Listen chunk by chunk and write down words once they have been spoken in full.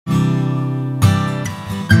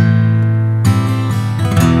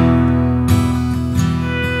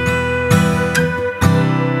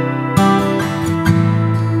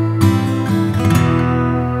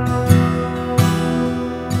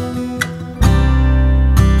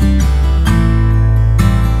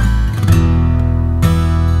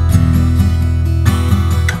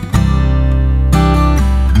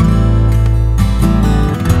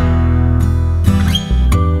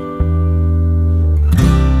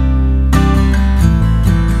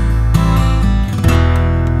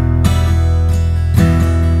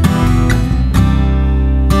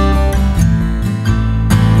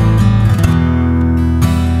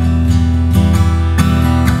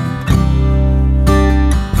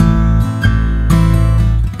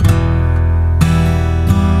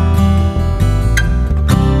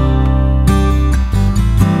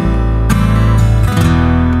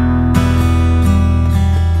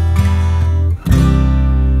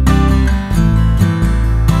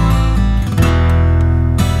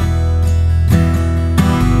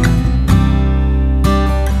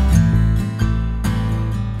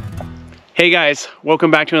Hey guys, welcome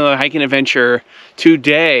back to another hiking adventure.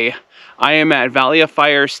 Today I am at Valley of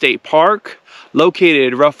Fire State Park,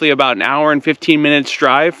 located roughly about an hour and 15 minutes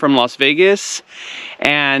drive from Las Vegas,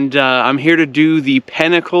 and I'm here to do the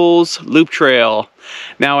Pinnacles Loop Trail.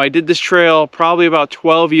 Now, I did this trail probably about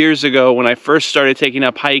 12 years ago when I first started taking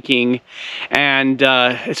up hiking, and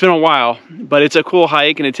it's been a while, but it's a cool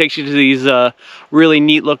hike and it takes you to these really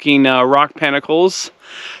neat looking rock pinnacles,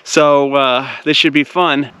 so this should be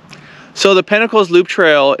fun. So the Pinnacles Loop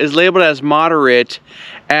Trail is labeled as moderate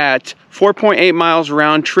at 4.8 miles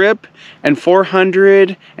round trip and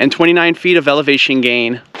 429 feet of elevation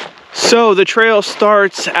gain. So the trail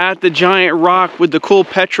starts at the giant rock with the cool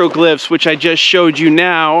petroglyphs, which I just showed you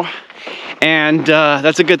now. And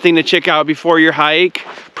that's a good thing to check out before your hike,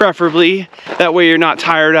 preferably. That way you're not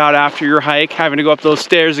tired out after your hike, having to go up those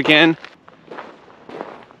stairs again.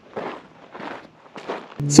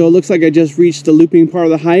 So it looks like I just reached the looping part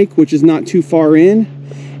of the hike, which is not too far in.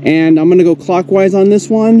 And I'm gonna go clockwise on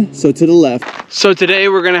this one, so to the left. So today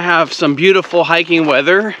we're gonna have some beautiful hiking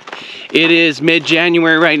weather. It is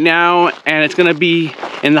mid-January right now, and it's gonna be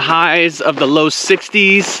in the highs of the low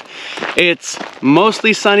 60s. It's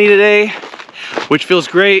mostly sunny today, which feels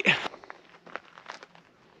great.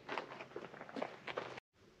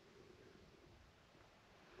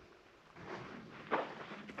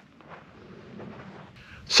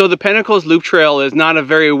 So the Pinnacles Loop Trail is not a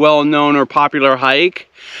very well-known or popular hike,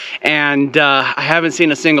 and I haven't seen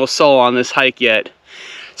a single soul on this hike yet.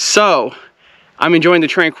 So I'm enjoying the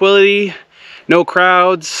tranquility, no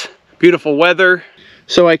crowds, beautiful weather.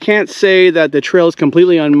 So I can't say that the trail is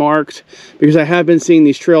completely unmarked because I have been seeing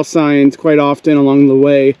these trail signs quite often along the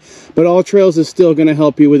way, but AllTrails is still going to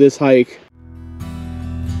help you with this hike.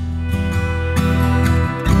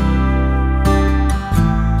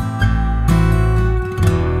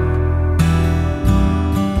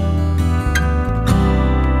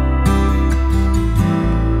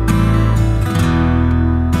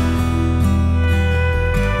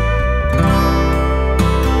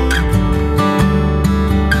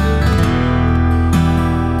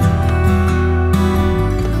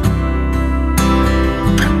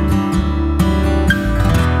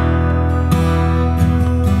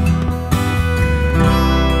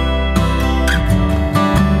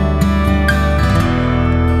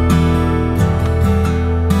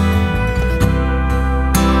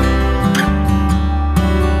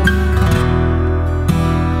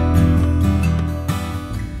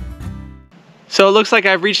 So it looks like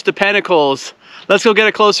I've reached the Pinnacles. Let's go get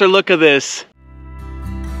a closer look at this.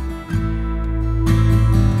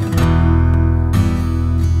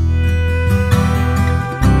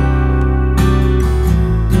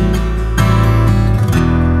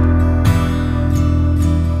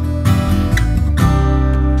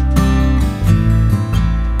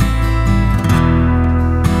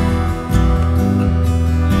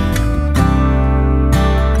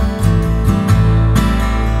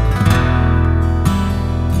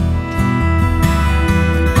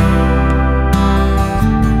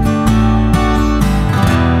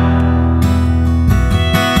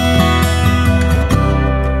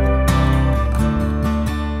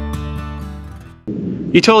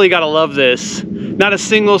 You totally gotta love this. Not a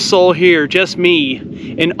single soul here, just me,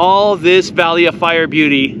 in all this Valley of Fire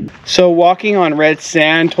beauty. So walking on red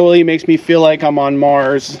sand totally makes me feel like I'm on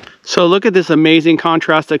Mars. So look at this amazing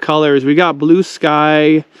contrast of colors. We got blue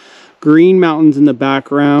sky, green mountains in the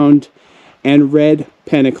background, and red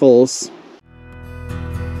pinnacles.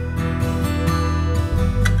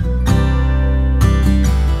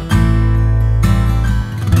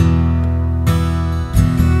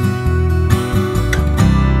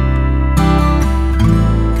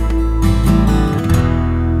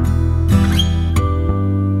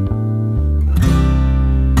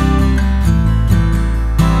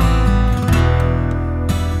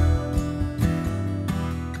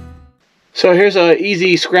 So here's an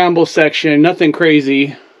easy scramble section, nothing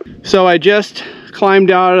crazy. So I just climbed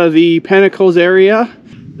out of the Pinnacles area.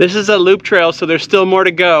 This is a loop trail, so there's still more to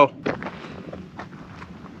go.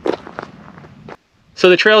 So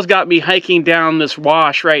the trail's got me hiking down this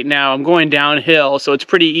wash right now. I'm going downhill, so it's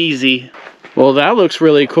pretty easy. Well, that looks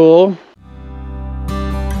really cool.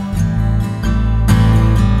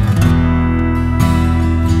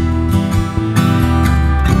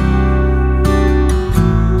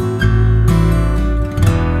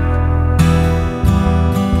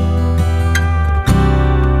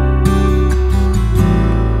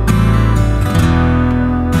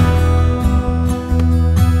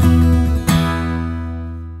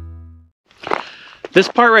 This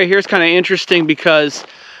part right here is kind of interesting because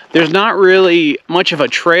there's not really much of a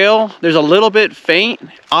trail. There's a little bit faint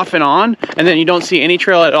off and on, and then you don't see any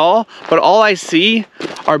trail at all. But all I see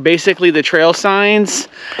are basically the trail signs,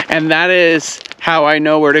 and that is how I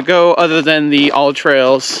know where to go other than the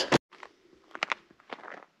AllTrails.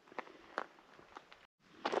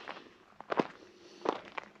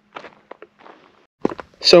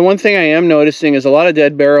 So one thing I am noticing is a lot of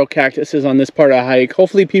dead barrel cactuses on this part of the hike.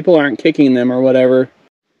 Hopefully people aren't kicking them or whatever.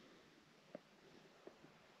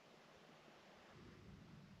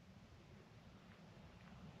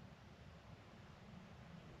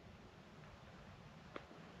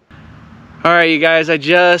 Alright you guys, I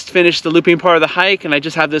just finished the looping part of the hike, and I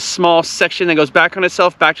just have this small section that goes back on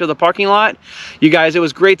itself back to the parking lot. You guys, it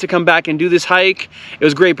was great to come back and do this hike. It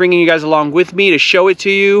was great bringing you guys along with me to show it to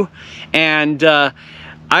you, and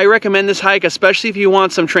I recommend this hike, especially if you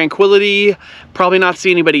want some tranquility, probably not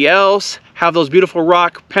see anybody else, have those beautiful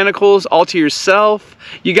rock pinnacles all to yourself.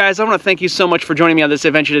 You guys, I want to thank you so much for joining me on this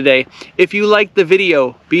adventure today. If you liked the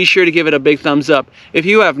video, be sure to give it a big thumbs up. If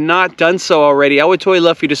you have not done so already, I would totally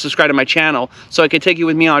love for you to subscribe to my channel so I can take you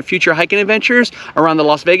with me on future hiking adventures around the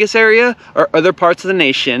Las Vegas area or other parts of the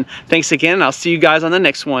nation. Thanks again, and I'll see you guys on the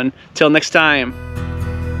next one. Till next time.